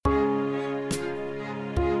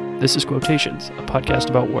This is Quotations, a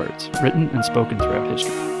podcast about words, written and spoken throughout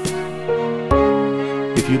history.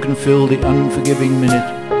 If you can fill the unforgiving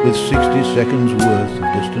minute with 60 seconds worth of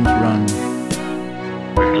distance run,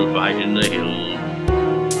 we shall fight in the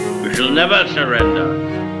hills. We shall never surrender.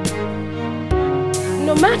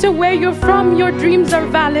 No matter where you're from, your dreams are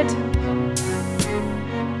valid.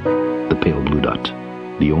 The pale blue dot,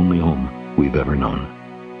 the only home we've ever known.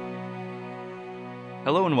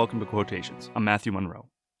 Hello and welcome to Quotations. I'm Matthew Monroe.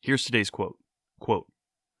 Here's today's quote. Quote,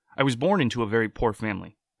 I was born into a very poor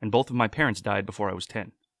family, and both of my parents died before I was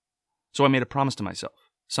 10. So I made a promise to myself.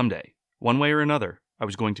 Someday, one way or another, I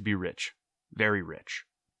was going to be rich. Very rich.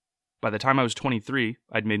 By the time I was 23,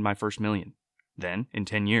 I'd made my first million. Then, in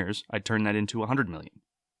 10 years, I'd turn that into 100 million.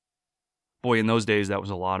 Boy, in those days, that was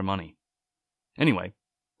a lot of money. Anyway,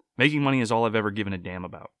 making money is all I've ever given a damn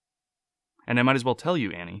about. And I might as well tell you,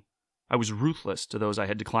 Annie, I was ruthless to those I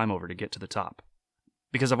had to climb over to get to the top.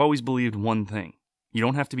 Because I've always believed one thing. You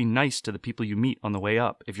don't have to be nice to the people you meet on the way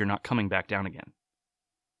up if you're not coming back down again.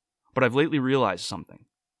 But I've lately realized something.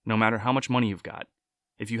 No matter how much money you've got,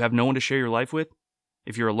 if you have no one to share your life with,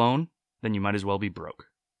 if you're alone, then you might as well be broke.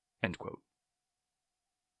 End quote.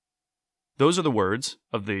 Those are the words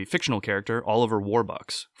of the fictional character Oliver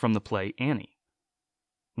Warbucks from the play Annie,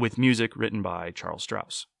 with music written by Charles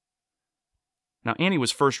Strauss. Now, Annie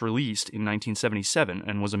was first released in 1977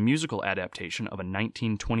 and was a musical adaptation of a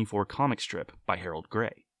 1924 comic strip by Harold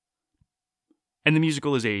Gray. And the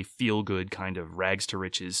musical is a feel-good kind of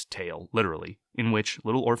rags-to-riches tale, literally, in which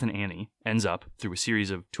little orphan Annie ends up, through a series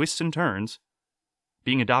of twists and turns,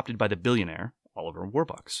 being adopted by the billionaire Oliver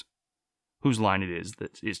Warbucks, whose line it is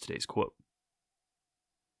that is today's quote.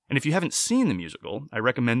 And if you haven't seen the musical, I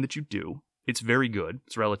recommend that you do. It's very good.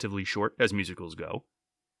 It's relatively short, as musicals go.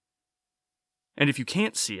 And if you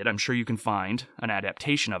can't see it, I'm sure you can find an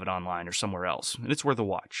adaptation of it online or somewhere else, and it's worth a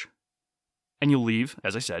watch. And you'll leave,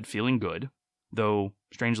 as I said, feeling good, though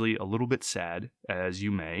strangely a little bit sad, as you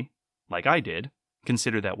may, like I did,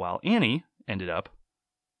 consider that while Annie ended up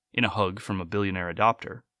in a hug from a billionaire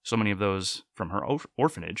adopter, so many of those from her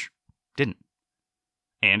orphanage didn't.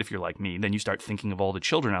 And if you're like me, then you start thinking of all the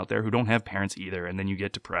children out there who don't have parents either, and then you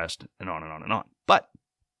get depressed, and on and on and on. But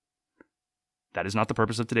that is not the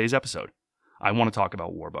purpose of today's episode. I want to talk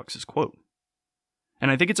about Warbucks' quote.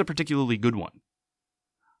 And I think it's a particularly good one.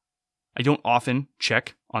 I don't often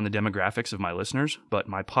check on the demographics of my listeners, but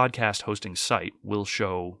my podcast hosting site will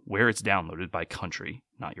show where it's downloaded by country,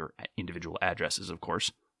 not your individual addresses, of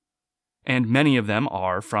course. And many of them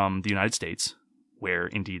are from the United States, where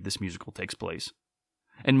indeed this musical takes place.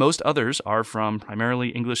 And most others are from primarily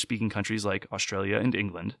English-speaking countries like Australia and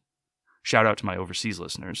England. Shout out to my overseas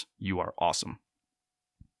listeners. You are awesome.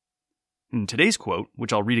 And today's quote,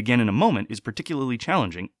 which I'll read again in a moment, is particularly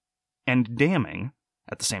challenging and damning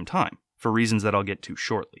at the same time, for reasons that I'll get to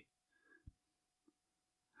shortly.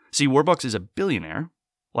 See, Warbucks is a billionaire,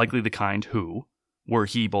 likely the kind who, were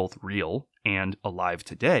he both real and alive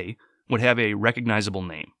today, would have a recognizable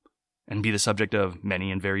name and be the subject of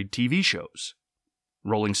many and varied TV shows,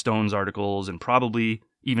 Rolling Stones articles, and probably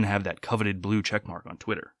even have that coveted blue checkmark on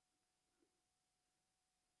Twitter.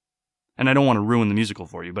 And I don't want to ruin the musical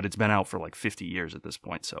for you, but it's been out for like 50 years at this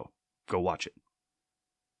point, so go watch it.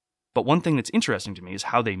 But one thing that's interesting to me is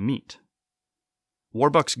how they meet.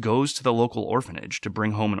 Warbucks goes to the local orphanage to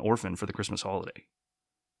bring home an orphan for the Christmas holiday.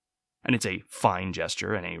 And it's a fine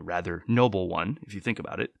gesture and a rather noble one, if you think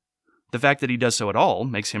about it. The fact that he does so at all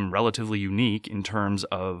makes him relatively unique in terms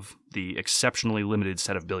of the exceptionally limited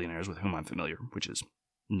set of billionaires with whom I'm familiar, which is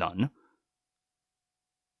none.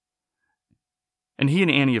 And he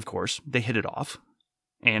and Annie, of course, they hit it off.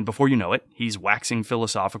 And before you know it, he's waxing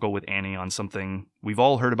philosophical with Annie on something we've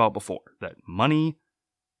all heard about before, that money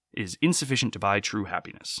is insufficient to buy true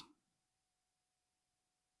happiness.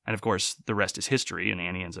 And of course, the rest is history, and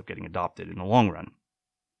Annie ends up getting adopted in the long run.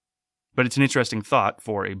 But it's an interesting thought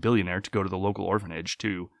for a billionaire to go to the local orphanage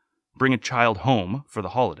to bring a child home for the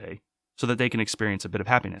holiday so that they can experience a bit of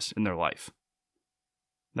happiness in their life.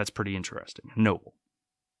 That's pretty interesting, noble.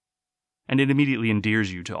 And it immediately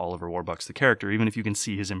endears you to Oliver Warbucks, the character, even if you can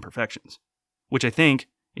see his imperfections. Which I think,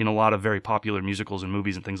 in a lot of very popular musicals and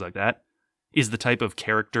movies and things like that, is the type of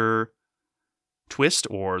character twist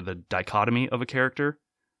or the dichotomy of a character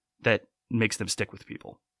that makes them stick with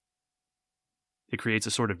people. It creates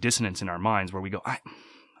a sort of dissonance in our minds where we go,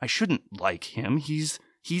 I shouldn't like him. He's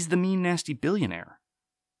the mean, nasty billionaire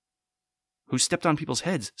who stepped on people's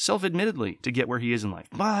heads, self-admittedly, to get where he is in life.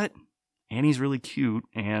 But Annie's really cute,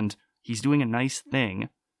 and he's doing a nice thing.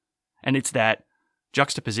 And it's that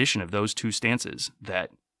juxtaposition of those two stances that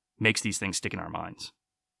makes these things stick in our minds.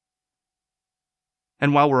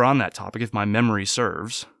 And while we're on that topic, if my memory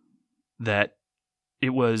serves, that it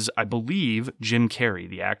was, I believe, Jim Carrey,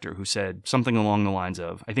 the actor, who said something along the lines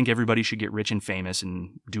of, I think everybody should get rich and famous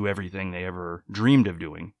and do everything they ever dreamed of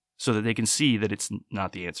doing so that they can see that it's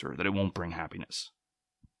not the answer, that it won't bring happiness.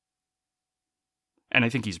 And I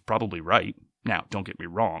think he's probably right. Now, don't get me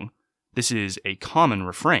wrong. This is a common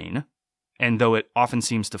refrain, and though it often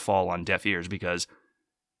seems to fall on deaf ears because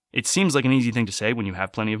it seems like an easy thing to say when you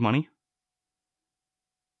have plenty of money.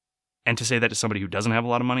 And to say that to somebody who doesn't have a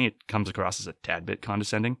lot of money, it comes across as a tad bit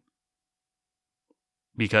condescending.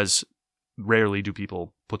 Because rarely do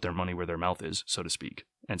people put their money where their mouth is, so to speak,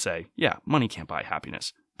 and say, yeah, money can't buy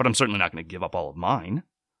happiness, but I'm certainly not going to give up all of mine.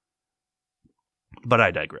 But I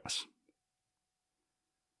digress.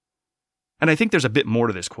 And I think there's a bit more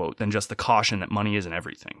to this quote than just the caution that money isn't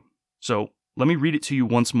everything. So let me read it to you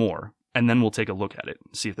once more, and then we'll take a look at it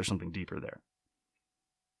and see if there's something deeper there.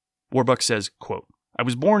 Warbucks says, quote, I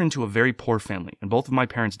was born into a very poor family, and both of my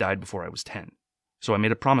parents died before I was 10. So I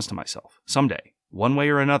made a promise to myself. Someday, one way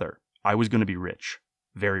or another, I was going to be rich.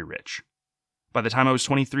 Very rich. By the time I was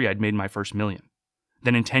 23, I'd made my first $1 million.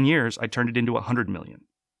 Then in 10 years, I turned it into $100 million.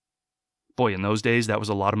 Boy, in those days, that was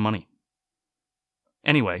a lot of money.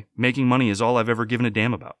 Anyway, making money is all I've ever given a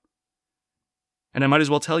damn about. And I might as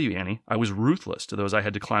well tell you, Annie, I was ruthless to those I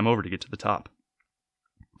had to climb over to get to the top.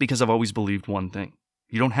 Because I've always believed one thing.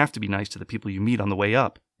 You don't have to be nice to the people you meet on the way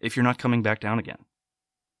up if you're not coming back down again.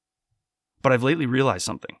 But I've lately realized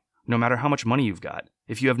something. No matter how much money you've got,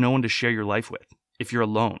 if you have no one to share your life with, if you're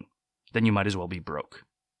alone, then you might as well be broke.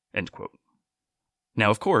 End quote.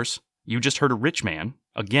 Now, of course, you just heard a rich man,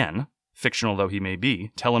 again, fictional though he may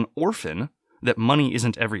be, tell an orphan that money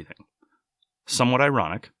isn't everything. Somewhat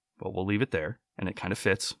ironic, but we'll leave it there, and it kind of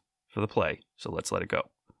fits for the play, so let's let it go.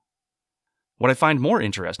 What I find more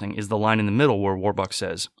interesting is the line in the middle where Warbucks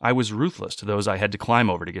says, I was ruthless to those I had to climb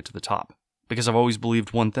over to get to the top, because I've always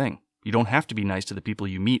believed one thing. You don't have to be nice to the people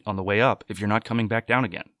you meet on the way up if you're not coming back down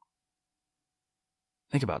again.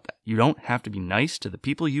 Think about that. You don't have to be nice to the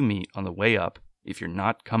people you meet on the way up if you're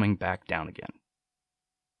not coming back down again.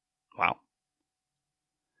 Wow.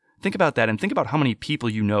 Think about that and think about how many people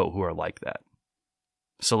you know who are like that.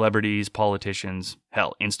 Celebrities, politicians,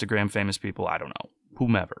 hell, Instagram famous people, I don't know,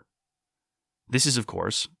 whomever. This is, of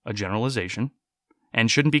course, a generalization, and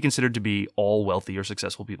shouldn't be considered to be all wealthy or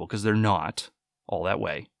successful people, because they're not all that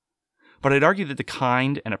way. But I'd argue that the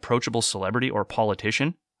kind and approachable celebrity or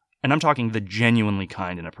politician, and I'm talking the genuinely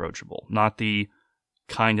kind and approachable, not the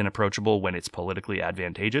kind and approachable when it's politically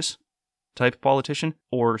advantageous type politician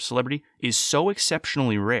or celebrity, is so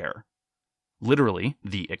exceptionally rare, literally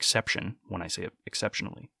the exception, when I say it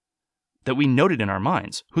exceptionally, that we noted in our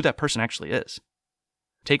minds who that person actually is.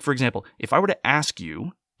 Take, for example, if I were to ask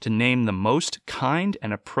you to name the most kind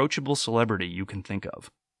and approachable celebrity you can think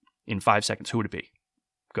of in 5 seconds, who would it be?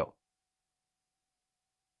 Go.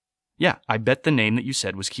 Yeah, I bet the name that you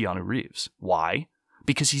said was Keanu Reeves. Why?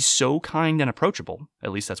 Because he's so kind and approachable,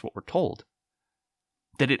 at least that's what we're told,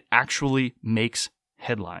 that it actually makes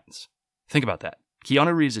headlines. Think about that.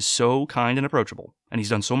 Keanu Reeves is so kind and approachable, and he's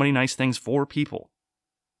done so many nice things for people,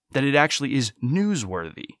 that it actually is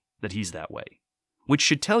newsworthy that he's that way. Which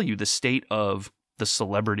should tell you the state of the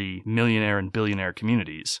celebrity, millionaire, and billionaire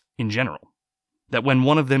communities in general. That when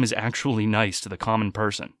one of them is actually nice to the common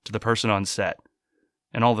person, to the person on set,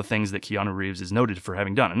 and all the things that Keanu Reeves is noted for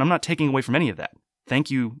having done. And I'm not taking away from any of that.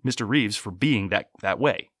 Thank you, Mr. Reeves, for being that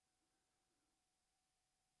way.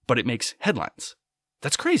 But it makes headlines.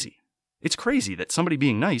 That's crazy. It's crazy that somebody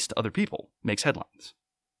being nice to other people makes headlines.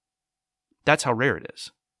 That's how rare it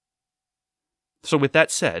is. So with that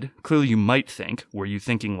said, clearly you might think, were you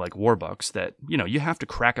thinking like Warbucks, that, you have to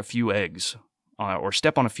crack a few eggs or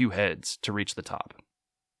step on a few heads to reach the top.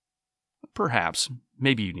 Perhaps,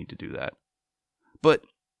 maybe you need to do that. But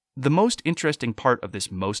the most interesting part of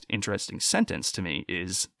this most interesting sentence to me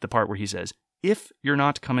is the part where he says, if you're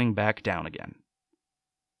not coming back down again.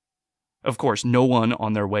 Of course, no one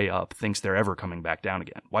on their way up thinks they're ever coming back down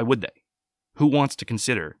again. Why would they? Who wants to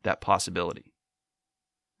consider that possibility?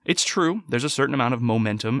 It's true, there's a certain amount of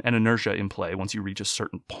momentum and inertia in play once you reach a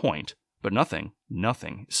certain point, but nothing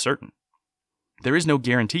is certain. There is no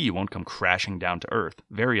guarantee you won't come crashing down to earth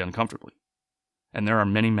very uncomfortably. And there are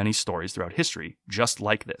many, many stories throughout history just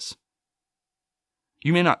like this.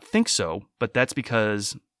 You may not think so, but that's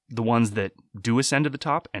because the ones that do ascend to the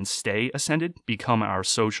top and stay ascended become our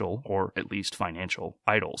social, or at least financial,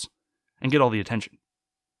 idols, and get all the attention.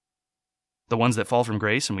 The ones that fall from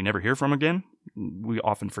grace and we never hear from again, we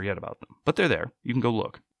often forget about them. But they're there. You can go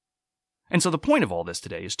look. And so the point of all this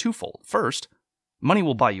today is twofold. First, money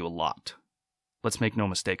will buy you a lot. Let's make no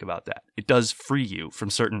mistake about that. It does free you from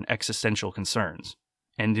certain existential concerns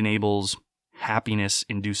and enables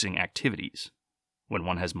happiness-inducing activities. When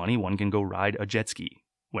one has money, one can go ride a jet ski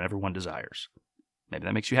whenever one desires. Maybe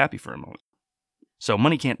that makes you happy for a moment. So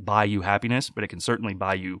money can't buy you happiness, but it can certainly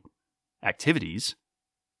buy you activities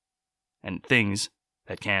and things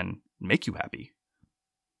that can make you happy.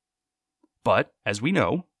 But, as we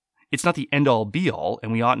know, it's not the end-all be-all,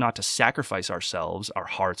 and we ought not to sacrifice ourselves, our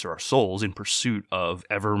hearts, or our souls in pursuit of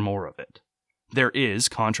ever more of it. There is,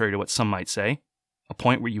 contrary to what some might say, a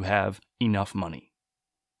point where you have enough money.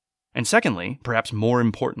 And secondly, perhaps more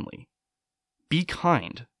importantly, be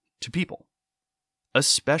kind to people,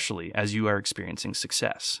 especially as you are experiencing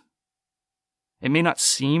success. It may not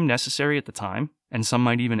seem necessary at the time, and some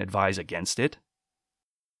might even advise against it,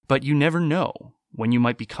 but you never know when you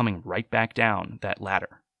might be coming right back down that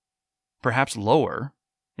ladder, perhaps lower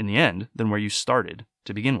in the end than where you started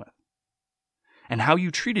to begin with. And how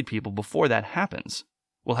you treated people before that happens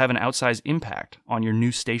will have an outsized impact on your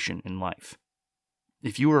new station in life.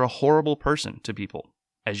 If you were a horrible person to people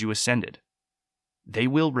as you ascended, they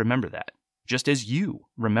will remember that, just as you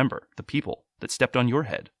remember the people that stepped on your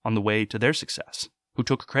head on the way to their success, who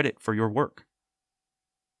took credit for your work.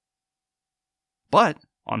 But,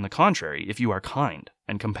 on the contrary, if you are kind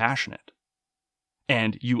and compassionate,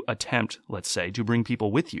 and you attempt, let's say, to bring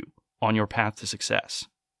people with you on your path to success,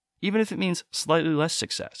 even if it means slightly less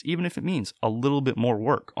success, even if it means a little bit more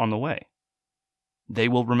work on the way, they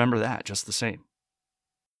will remember that just the same.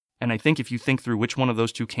 And I think if you think through which one of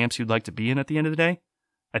those two camps you'd like to be in at the end of the day,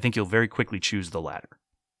 I think you'll very quickly choose the latter.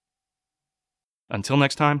 Until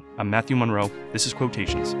next time, I'm Matthew Monroe, this is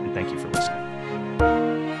Quotations, and thank you for listening.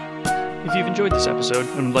 If you've enjoyed this episode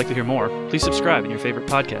and would like to hear more, please subscribe in your favorite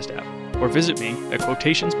podcast app, or visit me at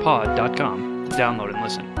quotationspod.com to download and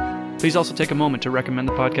listen. Please also take a moment to recommend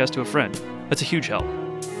the podcast to a friend. That's a huge help.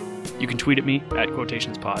 You can tweet at me at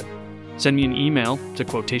quotationspod. Send me an email to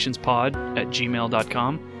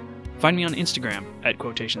quotationspod@gmail.com. Find me on Instagram at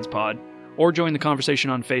quotationspod, or join the conversation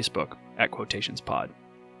on Facebook at quotationspod.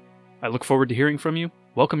 I look forward to hearing from you,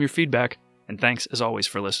 welcome your feedback, and thanks as always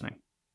for listening.